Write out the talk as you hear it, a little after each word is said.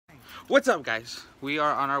What's up, guys? We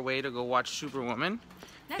are on our way to go watch Superwoman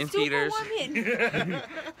in theaters. We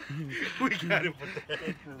gotta put that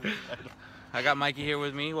in. I got Mikey here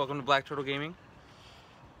with me. Welcome to Black Turtle Gaming.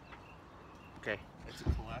 Okay. It's a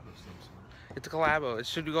collab of some sort. It's a collabo. It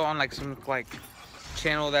should go on like some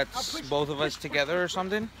channel that's both of us together or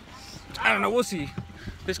something. I don't know. We'll see.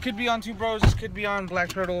 This could be on Two Bros. This could be on Black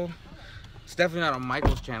Turtle. It's definitely not on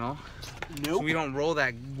Michael's channel. Nope. So we don't roll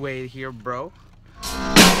that way here, bro.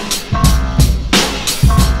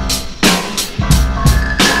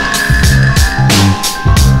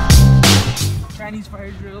 Chinese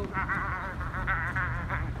fire drill.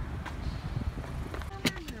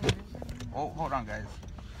 Oh, hold on, guys.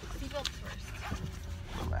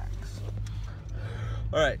 Relax.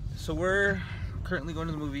 Alright, so we're currently going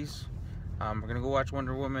to the movies. We're gonna go watch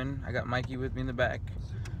Wonder Woman. I got Mikey with me in the back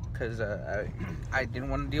because I didn't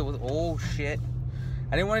want to deal with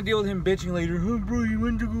I didn't want to deal with him bitching later. Oh, bro, you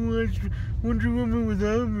went to go watch Wonder Woman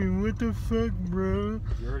without me. What the fuck, bro?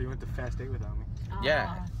 You already went to Fast 8 without me.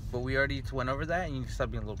 Yeah, but we already went over that, and you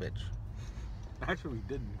stopped being a little bitch. Actually, we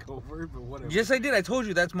didn't go over it, but whatever. Yes, I did. I told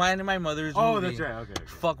you that's mine and my mother's movie. Oh, that's right. Okay.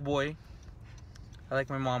 Fuck boy. I like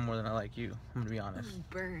my mom more than I like you. I'm gonna be honest.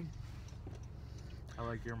 Burn. I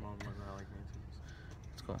like your mom more than I like Nancy's.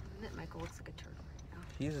 Let's go. Michael looks like a turtle right now.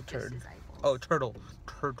 He's a turd. Just his eyeballs. Oh, turtle.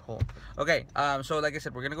 Okay, so like I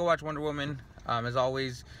said, we're gonna go watch Wonder Woman. As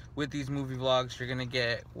always, with these movie vlogs, you're gonna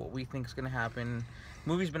get what we think is gonna happen.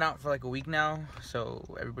 Movie's been out for like a week now, so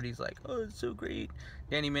everybody's like, oh, it's so great.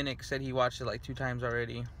 Danny Minick said he watched it like 2 times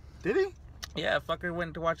already. Did he? Yeah, fucker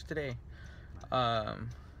went to watch it today. So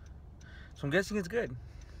I'm guessing it's good.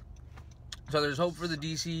 So there's hope for the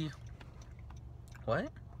DC. What?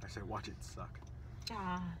 I said watch it suck.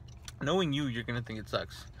 Knowing you, you're gonna think it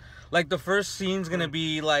sucks. Like the first scene's gonna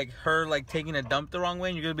be like her like taking a dump the wrong way,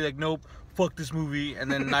 and you're gonna be like, nope, fuck this movie, and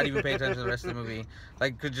then not even pay attention to the rest of the movie,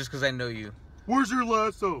 like just because I know you. Where's your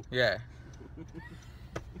lasso? Yeah.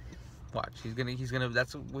 Watch, he's gonna.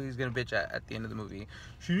 That's what he's gonna bitch at the end of the movie.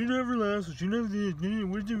 She didn't have her lasso. She never did.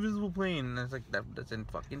 Where's the invisible plane? And it's like that doesn't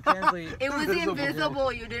fucking translate. It was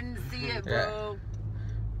invisible. You didn't see it, bro. Yeah.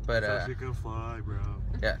 But so she can fly, bro.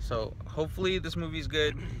 Yeah. So hopefully this movie's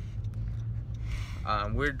good.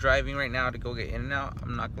 We're driving right now to go get In-N-Out.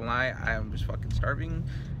 I'm not gonna lie, I am just fucking starving.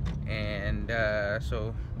 And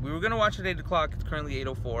so we were gonna watch it at 8 o'clock. It's currently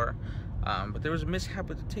 8:04. But there was a mishap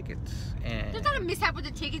with the tickets. And there's not a mishap with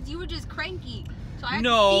the tickets. You were just cranky. So I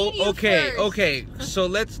no. feed you first. Okay. So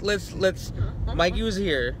let's. Mikey was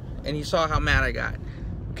here and he saw how mad I got.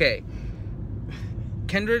 Okay.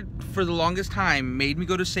 Kendra, for the longest time, made me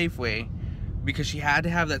go to Safeway because she had to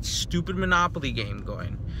have that stupid Monopoly game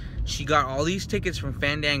going. She got all these tickets from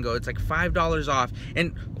Fandango. It's like $5 off.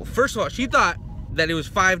 And first of all, she thought that it was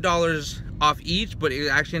 $5 off each, but it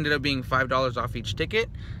actually ended up being $5 off each ticket.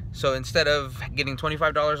 So instead of getting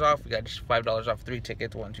 $25 off, we got just $5 off 3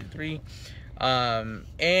 tickets, 1, 2, 3.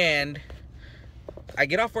 And I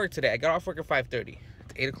get off work today. I got off work at 5:30.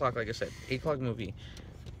 It's 8 o'clock, like I said. 8 o'clock movie.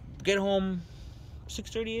 Get home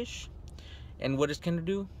 6:30-ish. And what does Kendra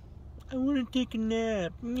do? I want to take a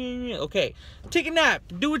nap. Okay, take a nap.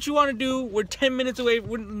 Do what you want to do. We're 10 minutes away.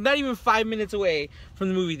 We're not even 5 minutes away from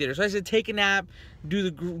the movie theater. So I said, take a nap.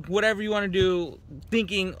 Do whatever you want to do.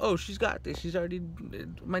 Thinking, oh, she's got this. She's already.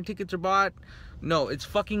 My tickets are bought. No, it's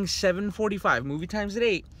fucking 7:45. Movie time's at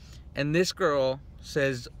 8, and this girl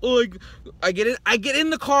says, oh, I get in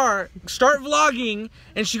the car, start vlogging,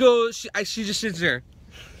 and she goes. She just sits there,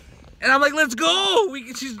 and I'm like, let's go.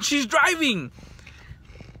 She's driving.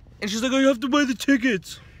 And she's like, oh, you have to buy the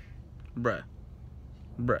tickets. Bruh.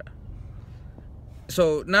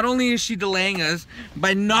 So, not only is she delaying us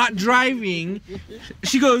by not driving,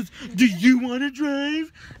 she goes, do you want to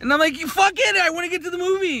drive? And I'm like, fuck it, I want to get to the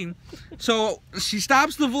movie. So, she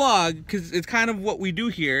stops the vlog, because it's kind of what we do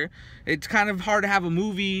here. It's kind of hard to have a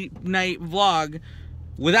movie night vlog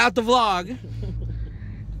without the vlog.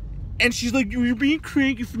 And she's like, you're being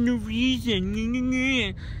cranky for no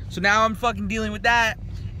reason. So, now I'm fucking dealing with that.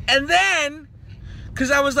 And then,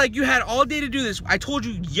 because I was like, you had all day to do this. I told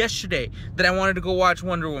you yesterday that I wanted to go watch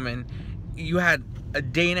Wonder Woman. You had a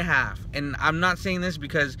day and a half. And I'm not saying this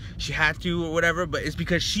because she had to or whatever, but it's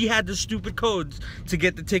because she had the stupid codes to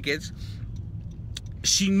get the tickets.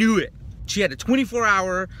 She knew it. She had a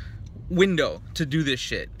 24-hour window to do this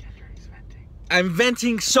shit. I'm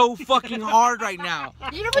venting so fucking hard right now.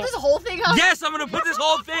 You're gonna put this whole thing on? Yes, I'm gonna put this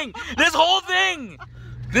whole thing. This whole thing.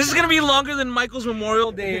 This is gonna be longer than Michael's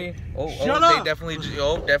Memorial Day. Shut up. They definitely.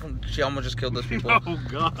 She almost just killed those people. Oh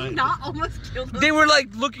God. Not almost killed them. They were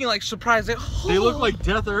like looking like surprised. Like, They look like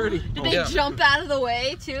death already. Did they jump out of the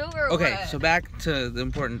way too, or Okay, what? so back to the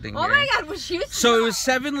important thing. Oh my God, was she? So it was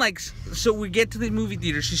 7, like, so we get to the movie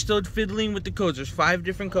theater. She's still fiddling with the codes. There's 5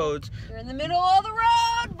 different codes. You're in the middle of the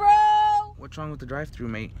road, bro. What's wrong with the drive-through,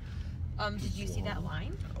 mate? Did you see that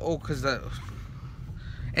line? Oh, cause the.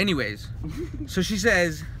 Anyways, so she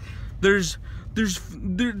says, it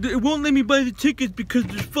won't let me buy the tickets because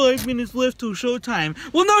there's 5 minutes left till showtime.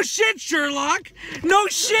 Well, no shit, Sherlock. No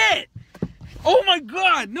shit. Oh my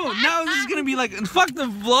God, no! Now this is gonna be like, fuck the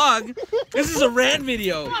vlog. This is a rant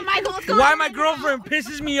video. Come on, Michael, let's go. Why my girlfriend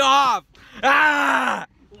pisses me off? Ah!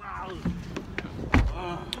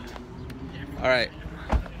 All right.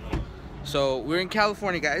 So we're in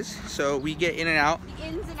California, guys. So we get in and out. The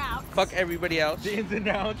ins and outs. Fuck everybody else. The ins and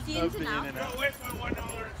outs. The ins and outs. Where's my $1.60?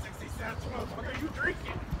 What are you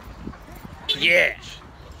drinking? Yeah.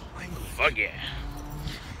 Fuck yeah.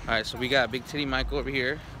 All right, so we got Big Titty Michael over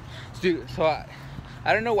here. Dude, so I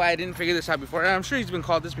don't know why I didn't figure this out before. I'm sure he's been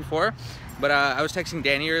called this before, but I was texting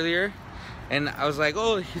Danny earlier, and I was like,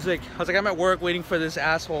 oh, I'm at work waiting for this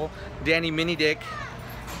asshole, Danny Minick.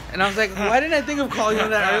 And I was like, why didn't I think of calling him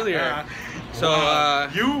that earlier? So,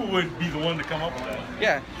 you would be the one to come up with that.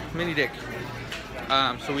 Yeah, Mini Dick.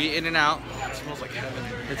 So we in and out. It smells like heaven.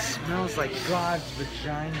 It smells like God's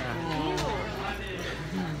vagina.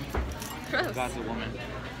 Gross. God's a woman.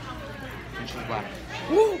 And she's black.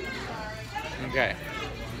 Woo! Okay.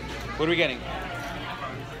 What are we getting?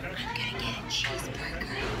 I'm gonna get a cheeseburger.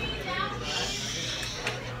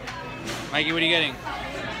 Mikey, what are you getting?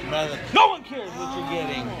 Nothing. No one cares what you're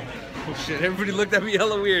getting. Oh shit, everybody looked at me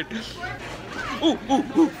hella weird. Ooh,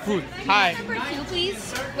 food. Hi. Number 2,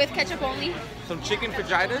 please, with ketchup only. Some chicken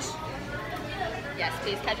fajitas? Yes,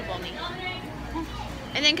 please, ketchup only.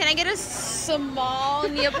 And then can I get a small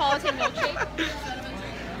Neapolitan milkshake?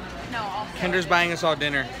 No, also. Kendra's buying us all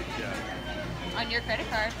dinner. On your credit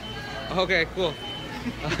card. Okay, cool.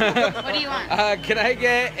 What do you want? Can I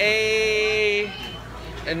get a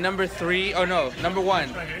number 3? Oh no, number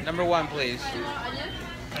 1. Number 1, please.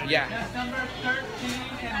 Yeah.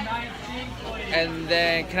 And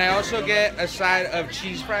then can I also get a side of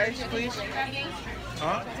cheese fries, please?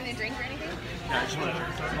 Huh? Is it a drink or anything? Yeah, I just want to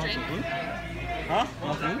drink. Drink? Huh?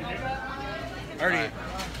 Nothing? Alright.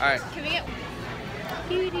 Alright. Can we get...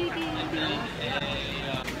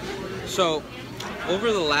 So,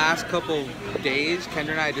 over the last couple days,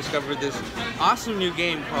 Kendra and I discovered this awesome new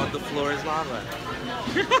game called The Floor is Lava.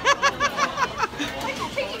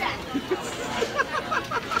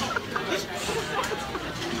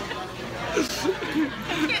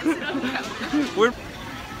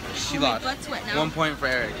 She lost. Let's sweat now. 1 point for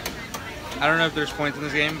Eric. I don't know if there's points in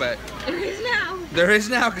this game, but There is now. there is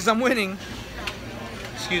now because I'm winning.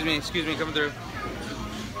 Excuse me, coming through.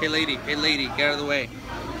 Hey lady, get out of the way.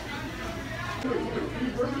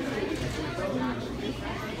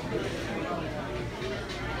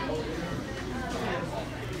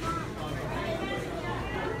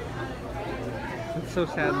 It's so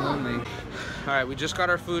sad and lonely. All right, we just got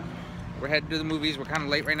our food. We're headed to the movies. We're kind of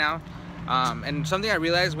late right now. And something I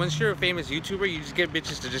realized, once you're a famous YouTuber, you just get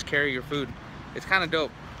bitches to just carry your food. It's kind of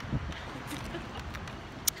dope.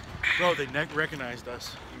 Bro, they recognized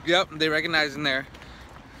us. Yep, they recognize in there.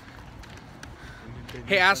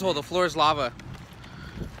 Hey asshole, the floor is lava.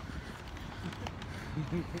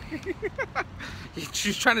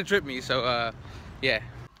 She's trying to trip me, so yeah.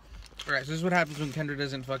 Alright, so this is what happens when Kendra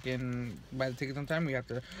doesn't fucking buy the tickets on time. We have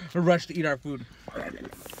to rush to eat our food.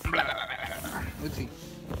 Let's see.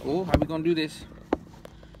 Oh, how we gonna do this?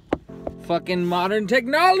 Fucking modern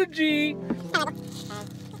technology!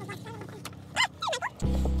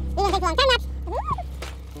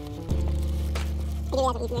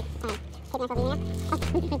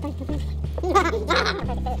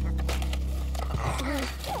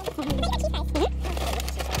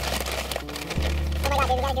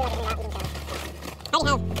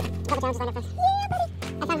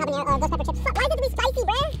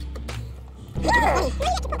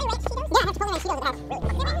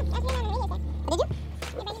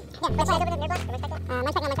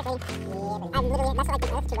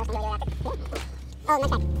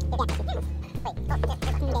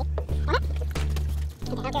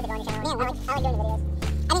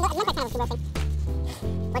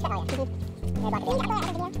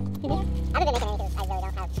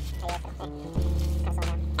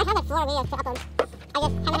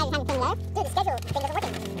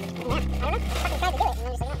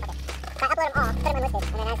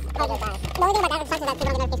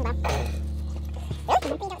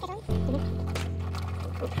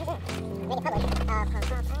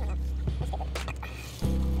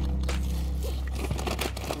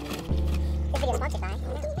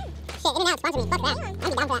 In and out, sponsor me. Fuck that. I'd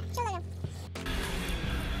be down for that.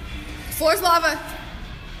 Floor's lava.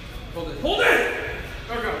 Hold it. Hold it!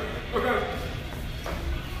 Okay. Okay.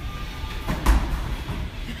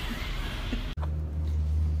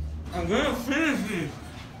 I'm gonna finish this.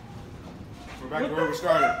 We're back to where we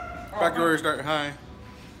started. Back to where we started. Hi.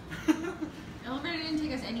 Elevator didn't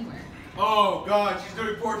take us anywhere. Oh God, she's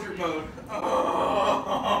doing portrait mode.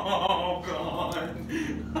 Oh God.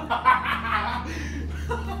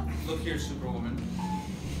 Look here, Superwoman.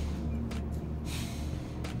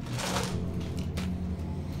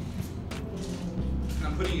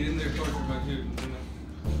 I'm putting it in there for my dude.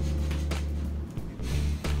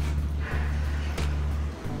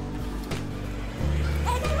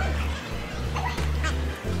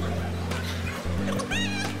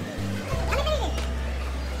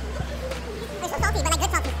 I'm so salty, but like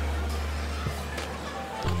good salty.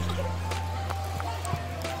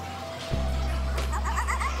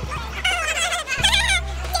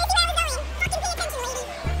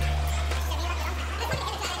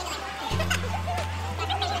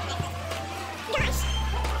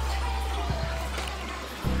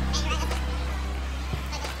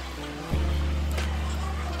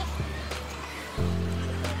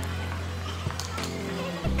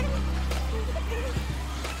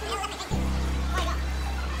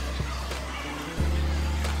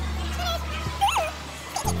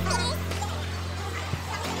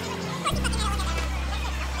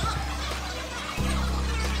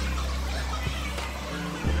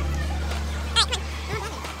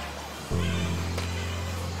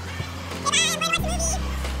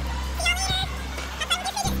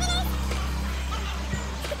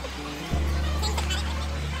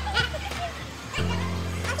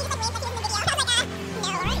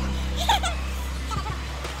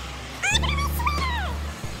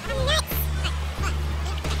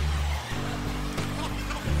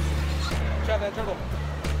 Try that turtle.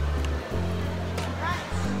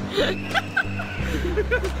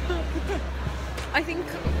 I think,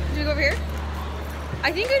 do we go over here?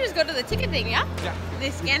 I think we just go to the ticket thing, yeah? Yeah. They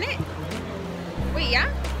scan it? Wait, yeah?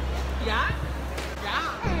 Yeah?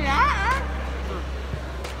 Yeah? Yeah?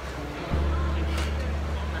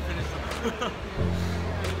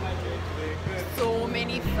 So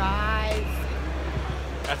many fries.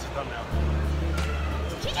 That's a thumbnail.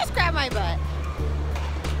 She just grabbed my butt.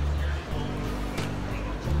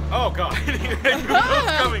 Oh God. I knew that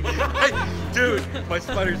was coming. Hey, dude, my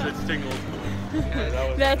spider sense tingled. Yeah, that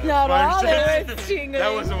was That's not all spider there sense. is tingling.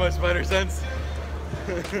 That wasn't my spider sense.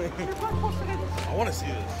 I want to see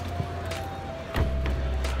this.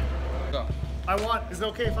 Go. Is it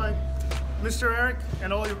okay if I, Mr. Eric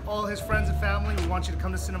and all his friends and family, we want you to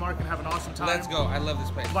come to Cinemark and have an awesome time. Let's go. I love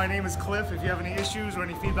this place. My name is Cliff. If you have any issues or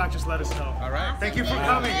any feedback, just let us know. All right. Thank you for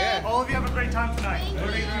coming. All of you have a great time tonight. Check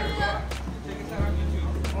us out on YouTube.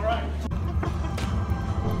 All right.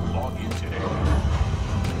 Log in today.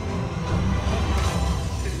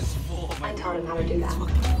 I taught him how to do that.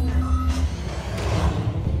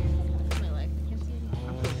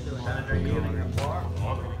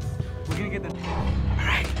 We're gonna get the. All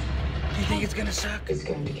right. Do you think it's gonna suck? It's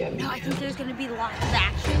going to get me. No, I think there's gonna be lots of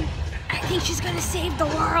action. I think she's gonna save the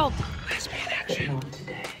world. Lesbian action. Not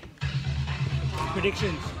today.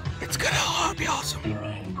 Predictions. It's gonna be awesome.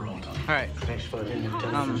 All right.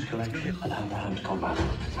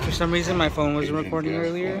 For some reason, my phone wasn't recording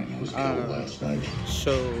earlier,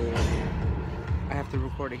 so I have to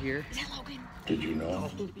record it here. Is that Logan? Did you know?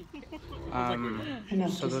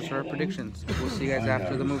 So those are our predictions. We'll see you guys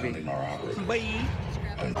after the movie. Bye.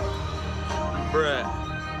 Bruh.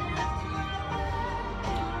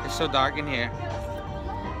 It's so dark in here.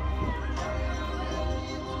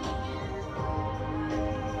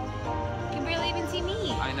 You can barely even see me.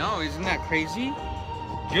 I know, isn't that crazy?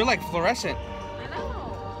 You're like fluorescent. I know.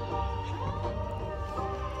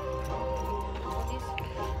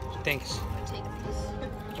 Thanks. Take this.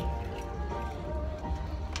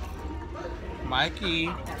 Mikey.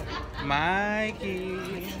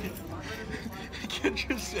 Mikey.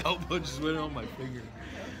 Kendra's elbow just went on my finger.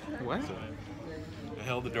 What? So I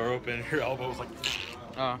held the door open and her elbow was like,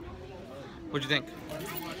 Oh. What'd you think?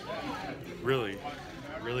 Mm-hmm. really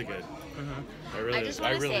good. I just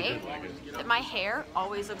want to really say did like it. that my hair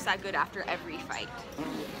always looks that good after every fight.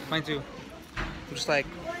 Mine too. I'm just like.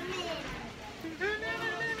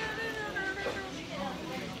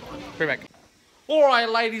 Right back. Alright,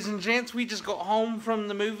 ladies and gents, we just got home from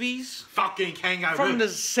the movies. Fucking kangaroo. From the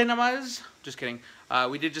cinemas. Just kidding.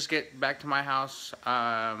 We did just get back to my house.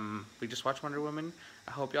 We just watched Wonder Woman.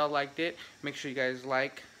 I hope y'all liked it. Make sure you guys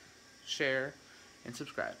like, share, and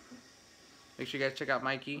subscribe. Make sure you guys check out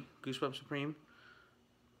Mikey, Goosebumps Supreme.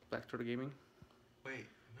 Black Turtle Gaming. Wait,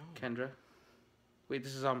 no. Kendra. Wait,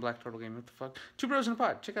 this is on Black Turtle Gaming. What the fuck? Two Bros in a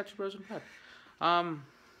Pod. Check out Two Bros in a Pod.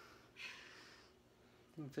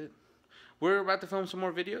 That's it. We're about to film some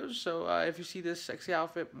more videos, so if you see this sexy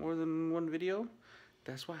outfit more than one video,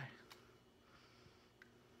 that's why.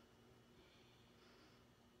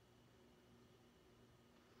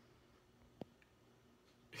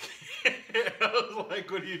 I was like,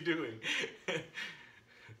 what are you doing?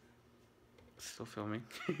 Still filming.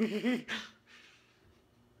 How can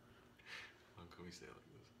we stay like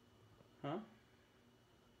this? Huh?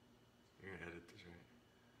 You're gonna edit this, right?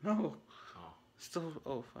 No. Oh. Still.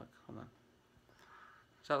 Oh, fuck. Hold on.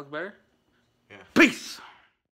 Does that look better? Yeah. Peace!